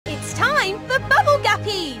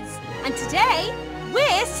and today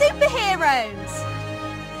we're superheroes.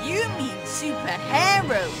 You mean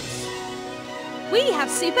superheroes? We have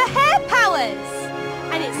super hair powers,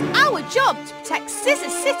 and it's our job to protect Scissor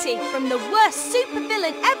City from the worst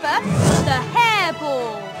supervillain ever, the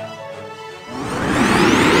Hairball.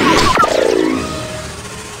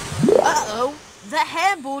 Uh-oh, the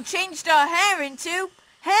Hairball changed our hair into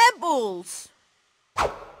hairballs.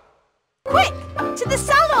 Quick, to the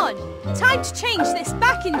salon! Time to change this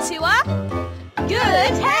back into a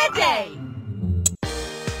good hair day!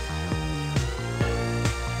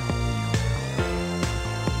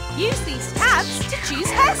 Use these tabs to choose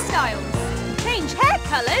hairstyles, change hair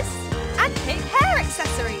colours and pick hair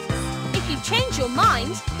accessories. If you change your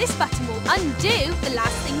mind, this button will undo the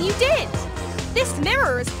last thing you did. This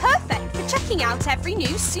mirror is perfect for checking out every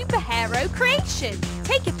new superhero creation.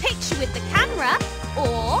 Take a picture with the camera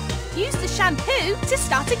or use the shampoo to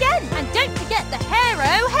start again. And don't forget the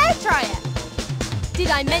Hero hairdryer.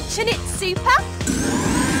 Did I mention it's super?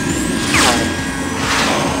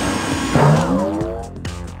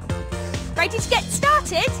 Ready to get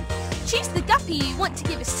started? Choose the guppy you want to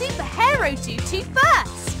give a superhero to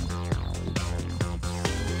first.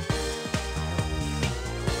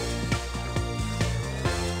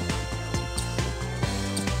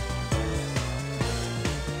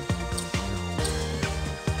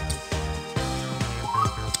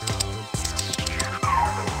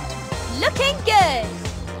 Looking good!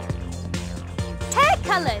 Hair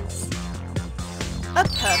colours. A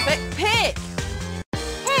perfect pick.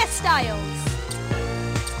 Hairstyles.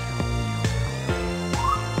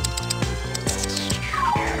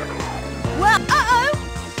 Well, Uh-oh!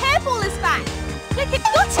 Hairball is back! Look, it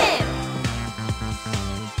got him!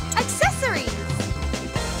 Accessories.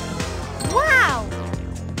 Wow!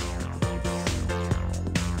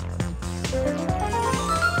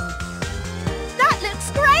 That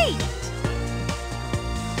looks great!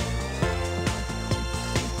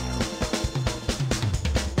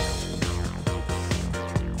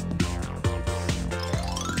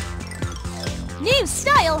 New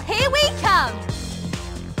style, here we come!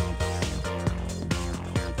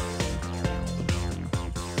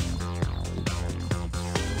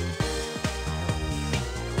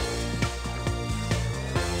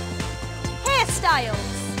 Hairstyles.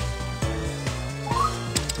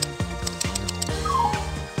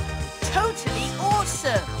 totally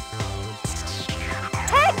awesome.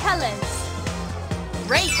 Hair colours.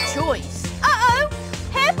 Great choice. Uh-oh!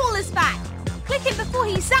 Hairball is back! Click it before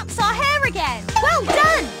he zaps our hair again! Well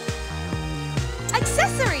done!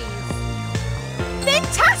 Accessories!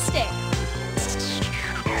 Fantastic!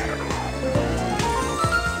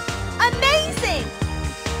 Amazing!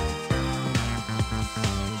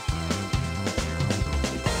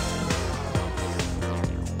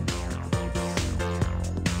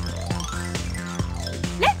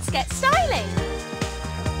 Let's get styling!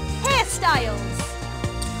 Hairstyles!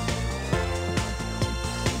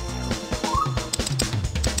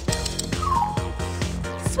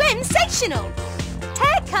 Swimsational!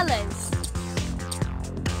 Hair colours!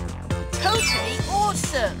 Totally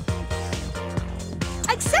awesome.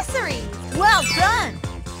 Accessories! Well done.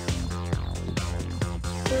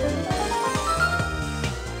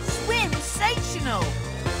 Swimsational.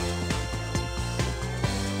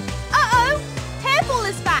 Uh-oh! Hairball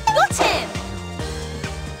is back! Got him!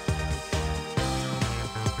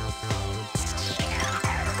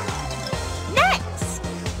 Next!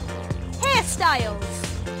 Hairstyles!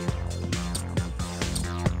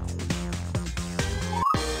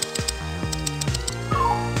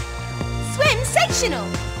 Swimsational!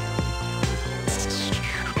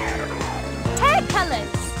 Hair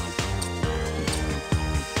colours!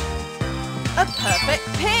 A perfect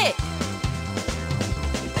pick.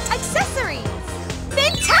 Accessories!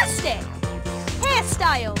 Fantastic!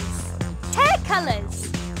 Hairstyles! Hair colours!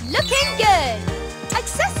 Looking good!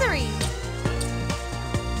 Accessories!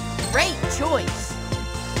 Great choice.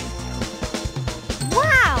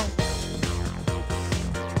 Wow!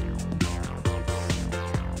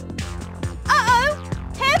 Uh-oh!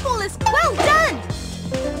 Hairball is well done!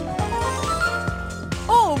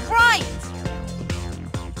 All right.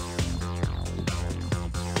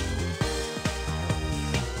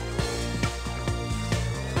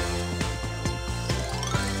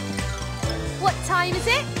 What time is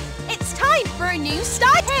it? It's time for a new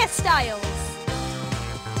style hairstyles!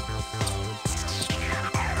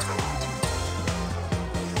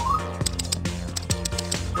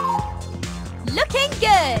 Looking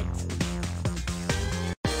good!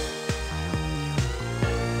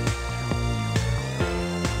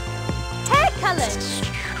 Hair colours!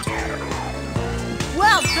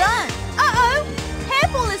 Well done. Uh-oh!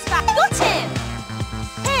 Hairball is back!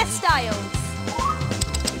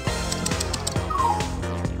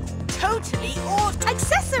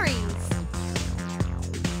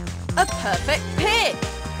 A perfect pick!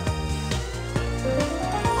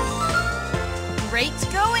 Great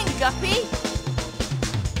going, Guppy!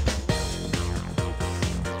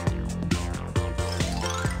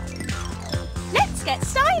 Let's get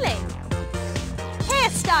styling.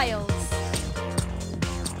 Hairstyles.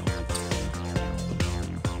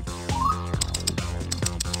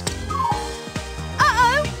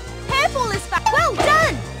 Uh-oh! Hairball is back. Well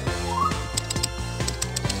done!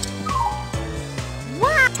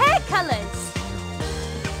 Wow! Hair colours.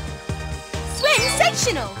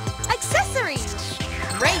 Sensational! Accessories.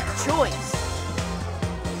 Great choice!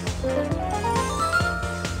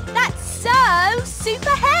 That's so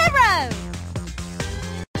superhero!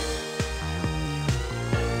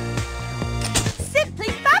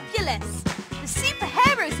 Simply fabulous! The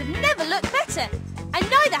superheroes have never looked better, and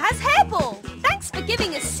neither has Hair